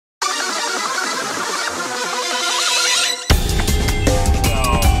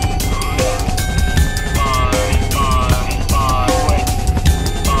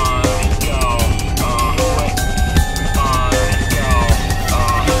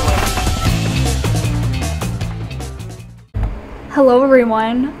Hello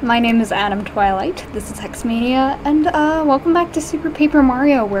everyone, my name is Adam Twilight, this is Hex Mania, and welcome back to Super Paper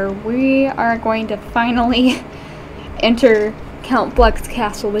Mario, where we are going to finally enter Count Bleck's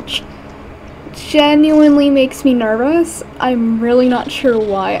castle, which genuinely makes me nervous. I'm really not sure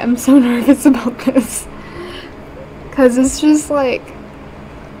why I'm so nervous about this. Because it's just like,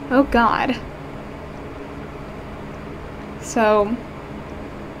 oh god. So,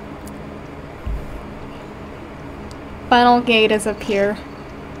 final gate is up here.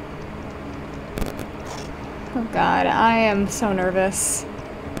 Oh god, I am so nervous.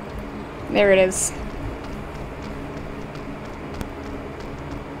 There it is.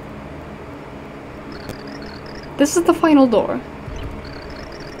 This is the final door.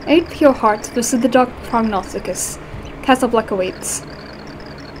 8 pure hearts, this is the dark prognosticus. Castle Bleck awaits.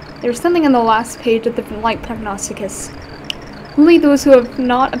 There's something on the last page of the light prognosticus. Only those who have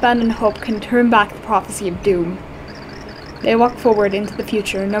not abandoned hope can turn back the prophecy of doom. They walk forward into the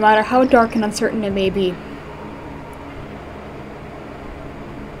future, no matter how dark and uncertain it may be.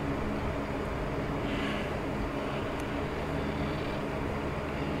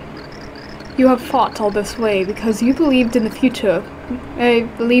 You have fought all this way because you believed in the future. I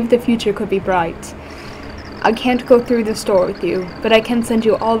believed the future could be bright. I can't go through this door with you, but I can send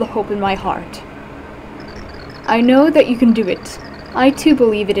you all the hope in my heart. I know that you can do it. I too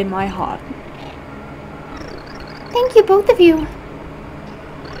believe it in my heart. Thank you, both of you.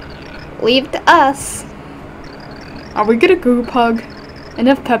 Leave to us. Are we gonna group hug?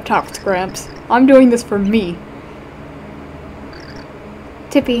 Enough pep talks, Gramps. I'm doing this for me.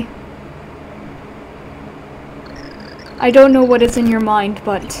 Tippy. I don't know what is in your mind,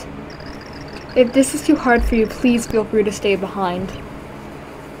 but if this is too hard for you, please feel free to stay behind.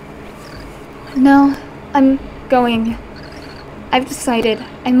 No, I'm going. I've decided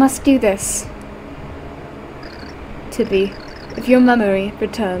I must do this. Tippy, if your memory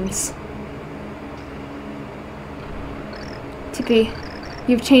returns. Tippy,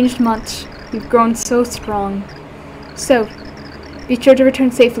 you've changed much. You've grown so strong. So, be sure to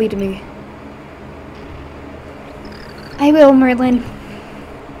return safely to me. I will, Merlin.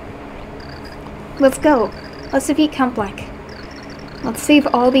 Let's go. Let's defeat Count Bleck. Let's save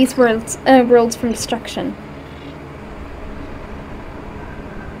all these worlds from destruction.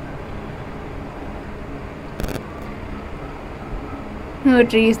 Oh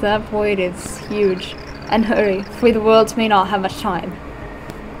geez, that void is huge. And hurry, for the worlds may not have much time.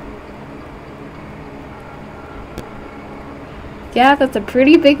 Yeah, that's a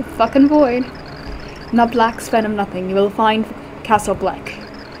pretty big fucking void. In that black span of nothing, you will find Castle Bleck.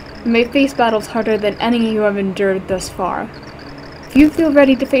 You may face battles harder than any you have endured thus far. If you feel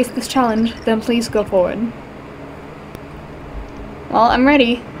ready to face this challenge, then please go forward. Well, I'm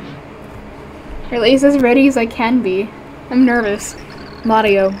ready. Or at least as ready as I can be. I'm nervous.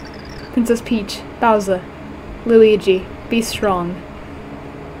 Mario, Princess Peach, Bowser, Luigi, be strong.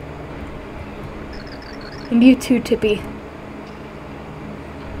 And you too, Tippy.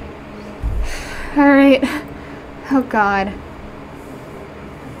 Alright. Oh god.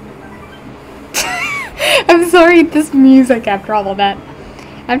 I'm sorry, this music after all of that.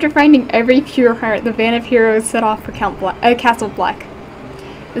 After finding every pure heart, the van of heroes set off for Castle Bleck.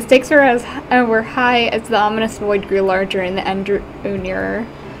 The stakes were high as the ominous void grew larger and the end drew nearer.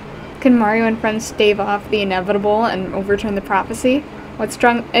 Could Mario and friends stave off the inevitable and overturn the prophecy? What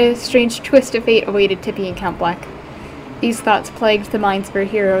strange twist of fate awaited Tippy and Count Bleck? These thoughts plagued the minds of our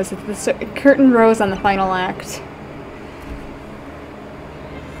heroes as the curtain rose on the final act.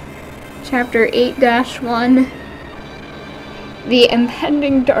 Chapter 8-1. The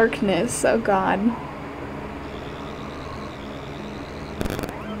impending darkness. Oh god.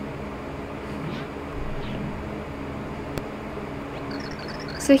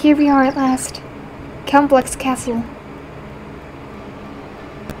 So here we are at last. Count Bleck's castle.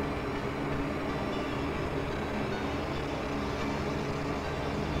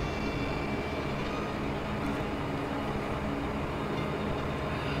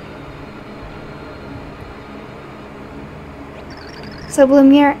 So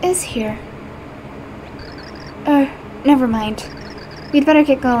Lumiere is here. Never mind. We'd better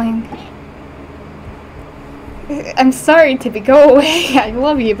get going. I'm sorry, Tippy, go away. I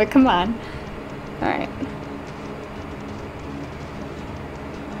love you, but come on. Alright.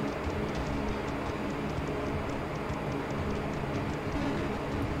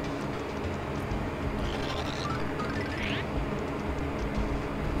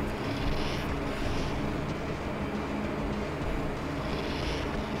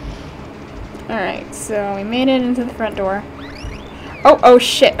 Alright, so we made it into the front door. Oh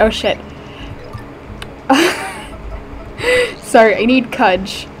shit, oh shit. Sorry, I need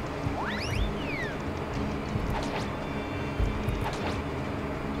Cudge.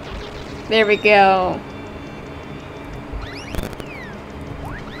 There we go.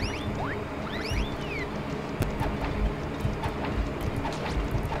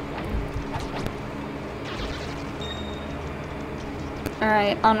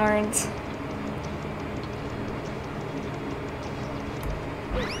 Alright, onwards.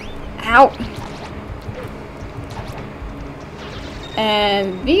 Ow!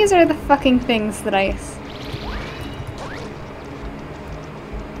 And these are the fucking things that I...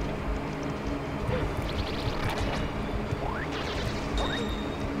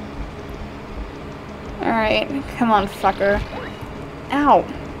 Alright, come on, fucker. Ow!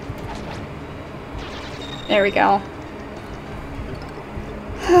 There we go.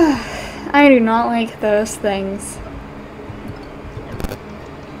 I do not like those things.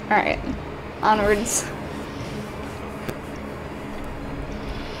 Alright, onwards.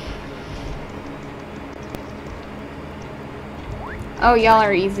 Oh, y'all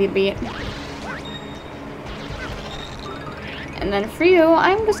are easy to beat. And then for you,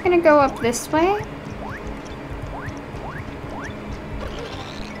 I'm just gonna go up this way.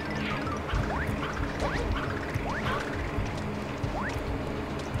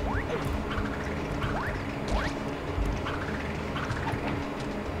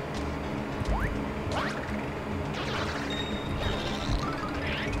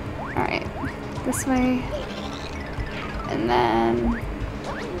 Alright, this way. And then...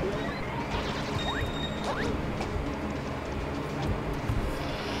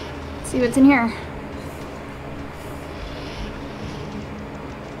 see what's in here.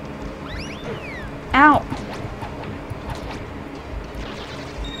 Ow!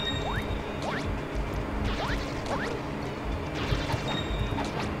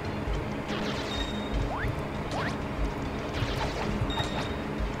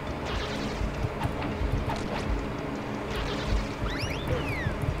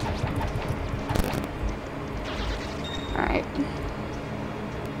 Alright.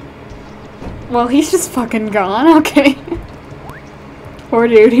 Well, he's just fucking gone, okay. Poor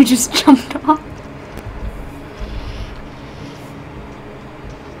dude, he just jumped off.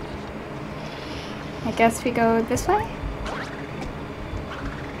 I guess we go this way?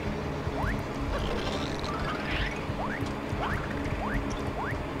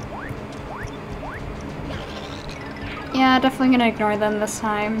 Yeah, definitely gonna ignore them this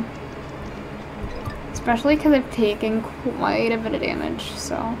time. Especially because I've taken quite a bit of damage,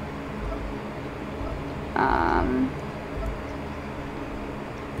 so...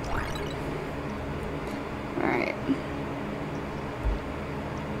 Alright.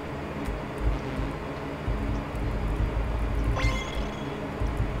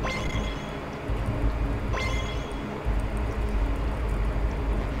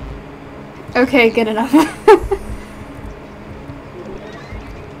 Okay, good enough.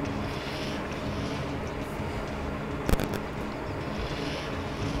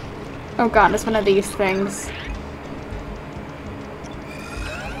 Oh god, it's one of these things.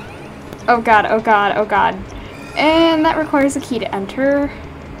 Oh god, oh god, oh god. And that requires a key to enter.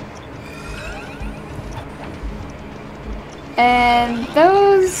 And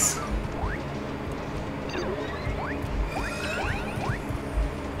those...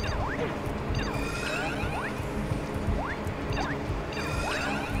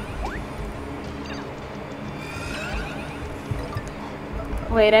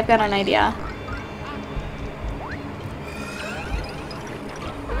 Wait, I've got an idea.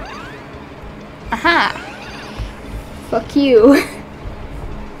 Aha! Fuck you.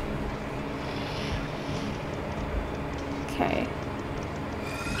 Okay.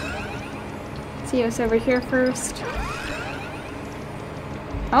 See what's over here first.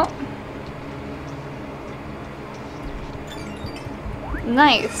 Oh.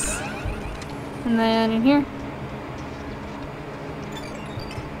 Nice. And then in here.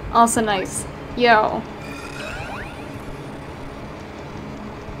 Also nice. Yo.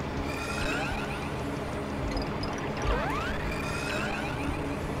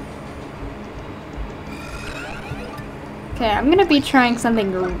 Okay, I'm gonna be trying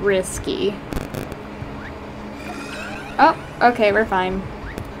something risky. Oh, okay, we're fine.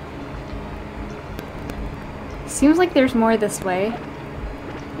 Seems like there's more this way.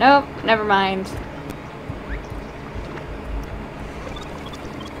 Nope, never mind.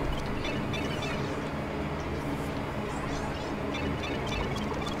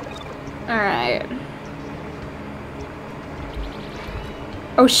 Alright.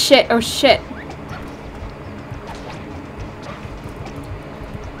 Oh shit, oh shit.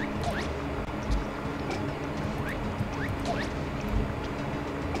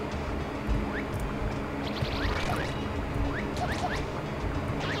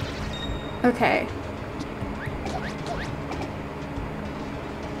 Okay.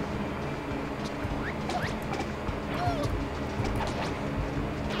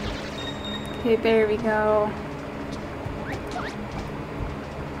 Okay, there we go.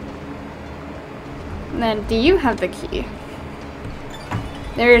 And then, do you have the key?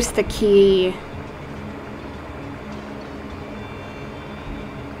 There's the key.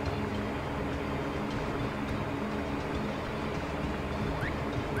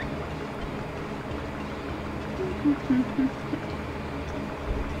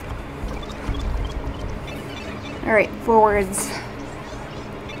 Alright, forwards.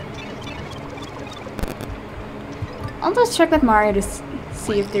 I'll just check with Mario to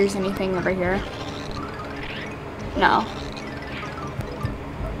see if there's anything over here. No.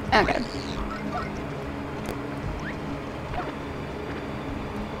 Okay.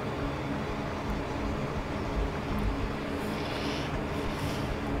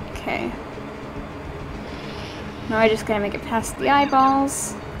 Okay. Now I just gotta make it past the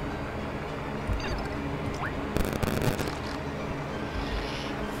eyeballs.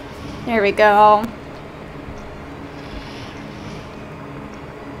 There we go.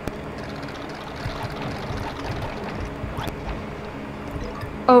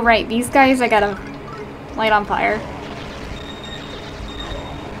 Oh right, these guys I gotta light on fire.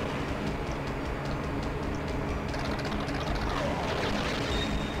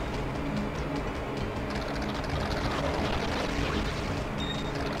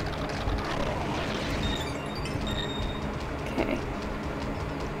 Okay.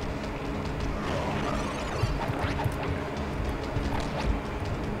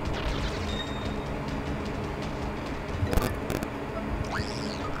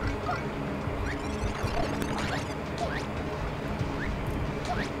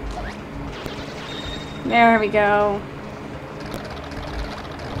 There we go.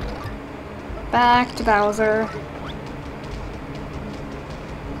 Back to Bowser.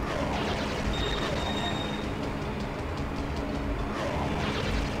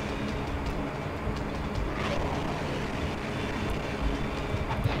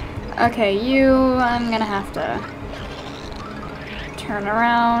 Okay, I'm gonna have to turn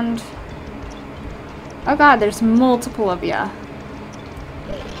around. Oh god, there's multiple of ya.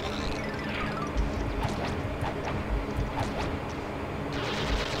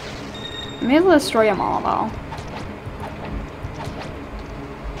 I may as well destroy them all, though.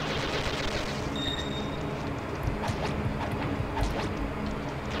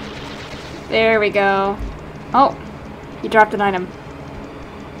 There we go. Oh, you dropped an item.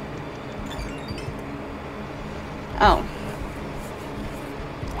 Oh.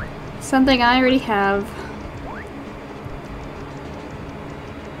 Something I already have.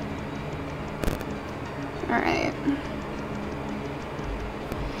 Alright.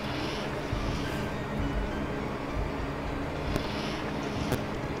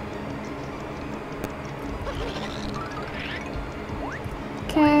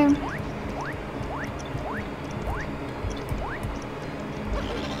 Okay.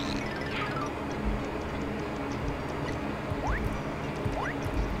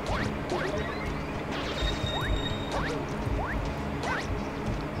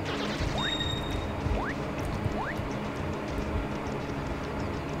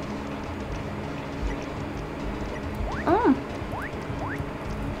 Oh.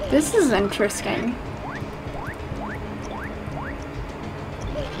 This is interesting.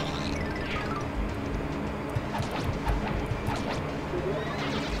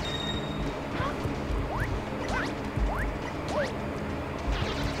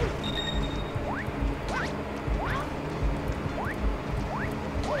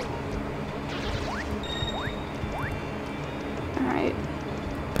 Alright.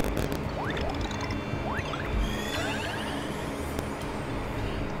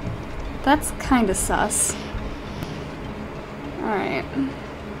 That's kinda sus. Alright.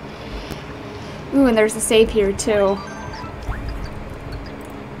 Ooh, and there's a save here too.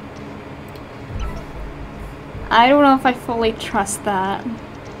 I don't know if I fully trust that.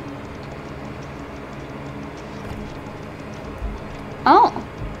 Oh!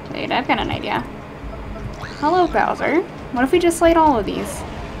 Wait, I've got an idea. Hello, Bowser. What if we just light all of these?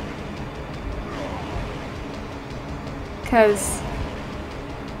 'Cause...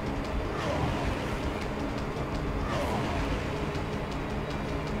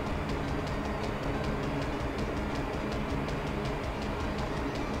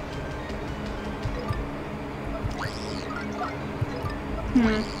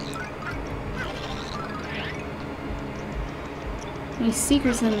 Any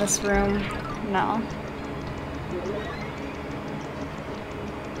secrets in this room? No.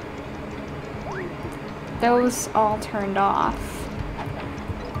 those all turned off.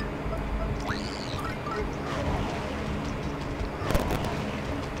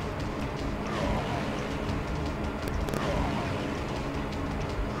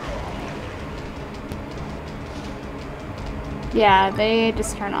 Yeah, they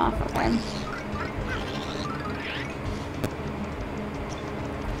just turn off, okay.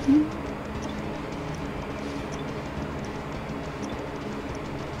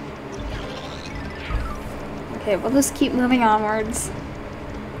 Okay, we'll just keep moving onwards.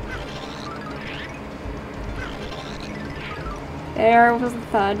 There was a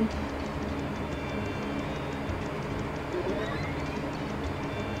thud.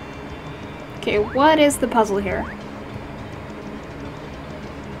 Okay, what is the puzzle here?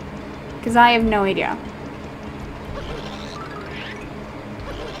 Because I have no idea.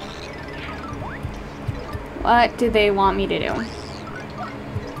 What do they want me to do?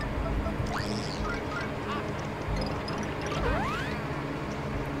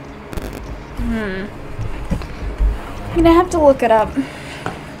 I'm gonna have to look it up.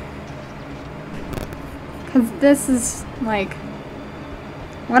 Because this is, like,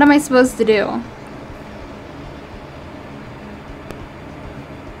 what am I supposed to do?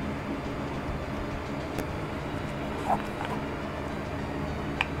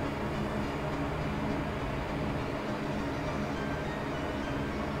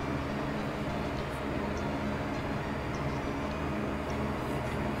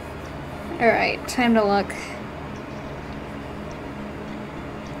 Alright, time to look.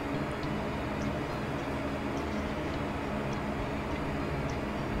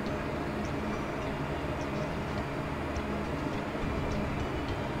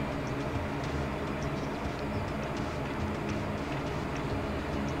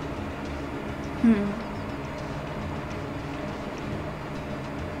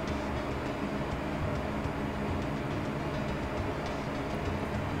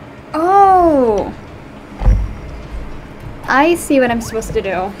 Oh! I see what I'm supposed to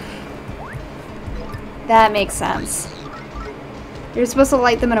do. That makes sense. You're supposed to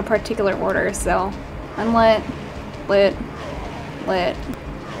light them in a particular order, so unlit, lit, lit,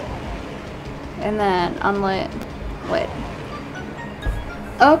 and then unlit, lit.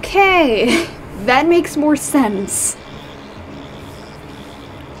 Okay! That makes more sense.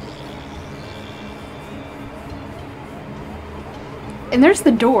 And there's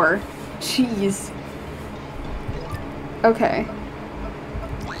the door. Jeez. Okay.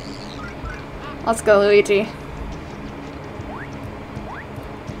 Let's go, Luigi.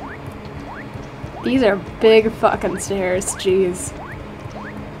 These are big fucking stairs, jeez.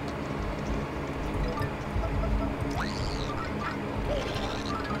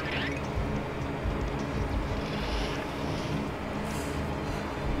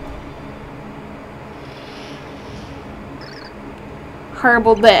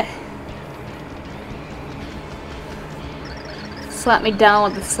 Horrible death. Slap me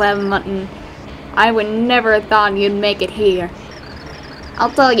down with a slab of mutton. I would never have thought you'd make it here.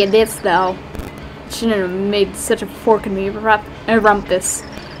 I'll tell you this though. Shouldn't have made such a fork in me rumpus.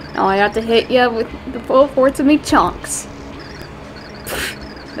 Now I have to hit you with the full force of me chunks.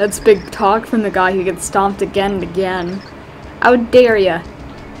 That's big talk from the guy who gets stomped again and again. How dare ya?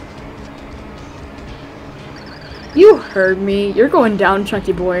 You heard me. You're going down,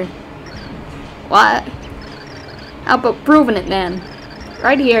 chunky boy. What? How about proving it then?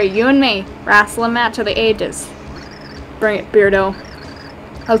 Right here, you and me. Wrestle a match of the ages. Bring it, Beardo.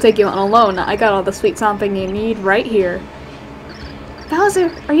 I'll take you on alone. I got all the sweet something you need right here.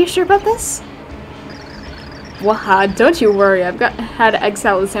 Bowser, are you sure about this? Wah, don't you worry. I've had egg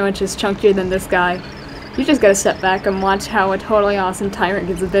salad sandwiches chunkier than this guy. You just gotta step back and watch how a totally awesome tyrant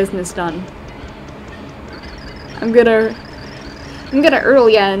gets the business done. I'm gonna hurl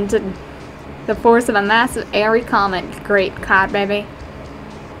ya into the force of a massive airy comet. Great cod, baby.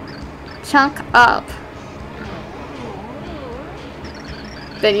 Chunk up.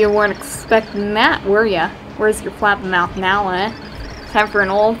 Bet you weren't expecting that, were ya? Where's your flap mouth now, eh? Time for an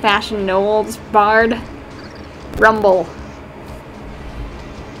old-fashioned Noel's Bard rumble.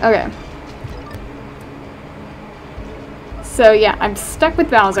 Okay. So yeah, I'm stuck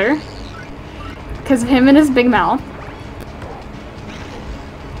with Bowser. Because of him and his big mouth.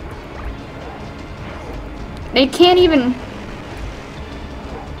 They can't even...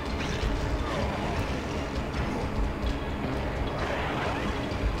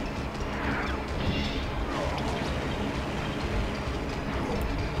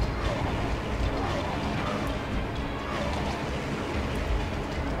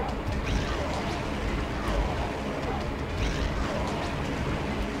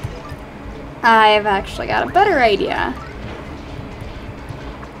 I've actually got a better idea.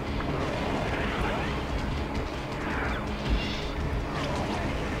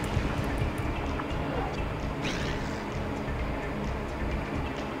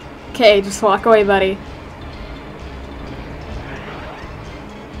 Okay, just walk away, buddy.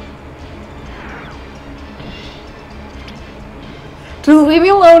 Just leave me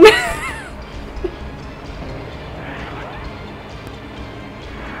alone.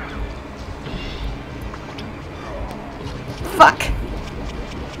 Fuck.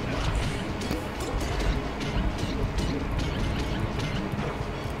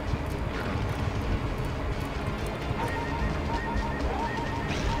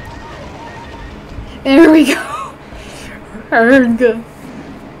 There we go. Erg.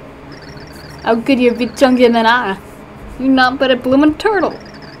 How could you be chunkier than I? You're not but a bloomin' turtle.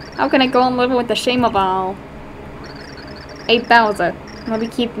 How can I go on living with the shame of all? Hey Bowser, I'll be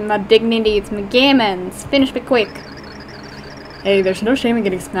keeping my dignity. It's my gammons. Finish me quick. Hey, there's no shame in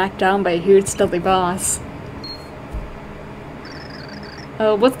getting smacked down by a huge stealthy boss.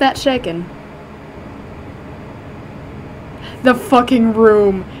 Oh, what's that shaking? The fucking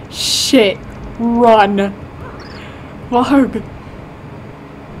room. Shit. Run. Fuck.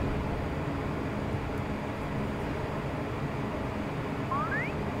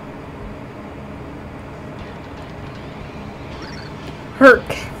 Herc.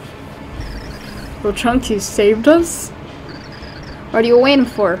 Well, Chunky saved us? What are you waiting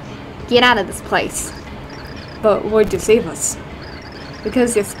for? Get out of this place. But why'd you save us?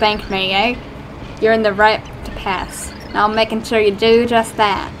 Because you spanked me, eh? You're in the right to pass. Now I'm making sure you do just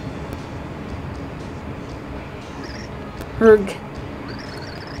that. Herg.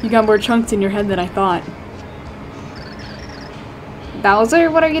 You got more chunks in your head than I thought. Bowser,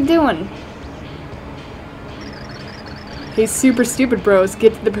 what are you doing? Hey, super stupid bros,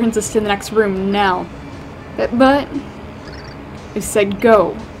 get the princess to the next room now. But I said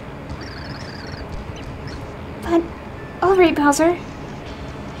go. But, alright, Bowser.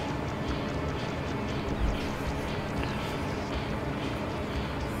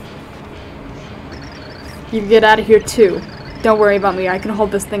 You get out of here too. Don't worry about me, I can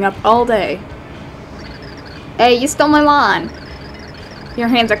hold this thing up all day. Hey, you stole my lawn. Your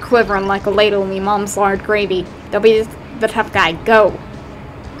hands are quivering like a ladle in me mom's lard gravy. Don't be the tough guy, go.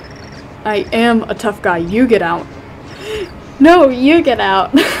 I am a tough guy, you get out. No, you get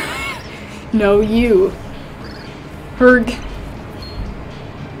out. No, you. Herg.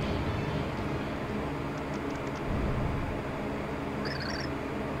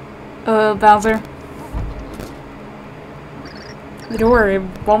 Bowser. The door, it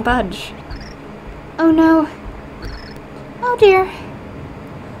won't budge. Oh no. Oh dear.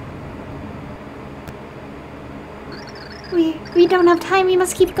 We don't have time, we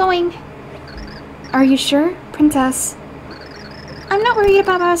must keep going. Are you sure, Princess? I'm not worried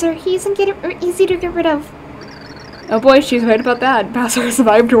about Bowser, he isn't easy to get rid of. Oh boy, she's right about that. Bowser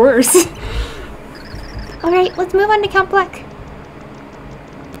survived worse. Alright, let's move on to Count Bleck.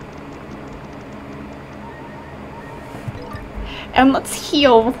 And let's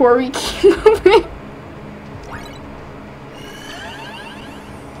heal before we keep moving.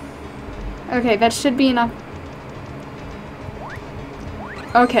 Okay, that should be enough.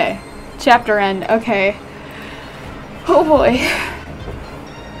 Okay. Chapter end. Okay. Oh boy.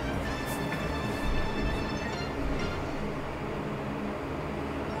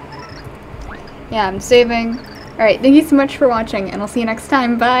 Yeah, I'm saving. Alright, thank you so much for watching, and I'll see you next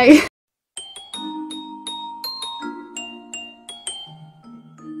time. Bye!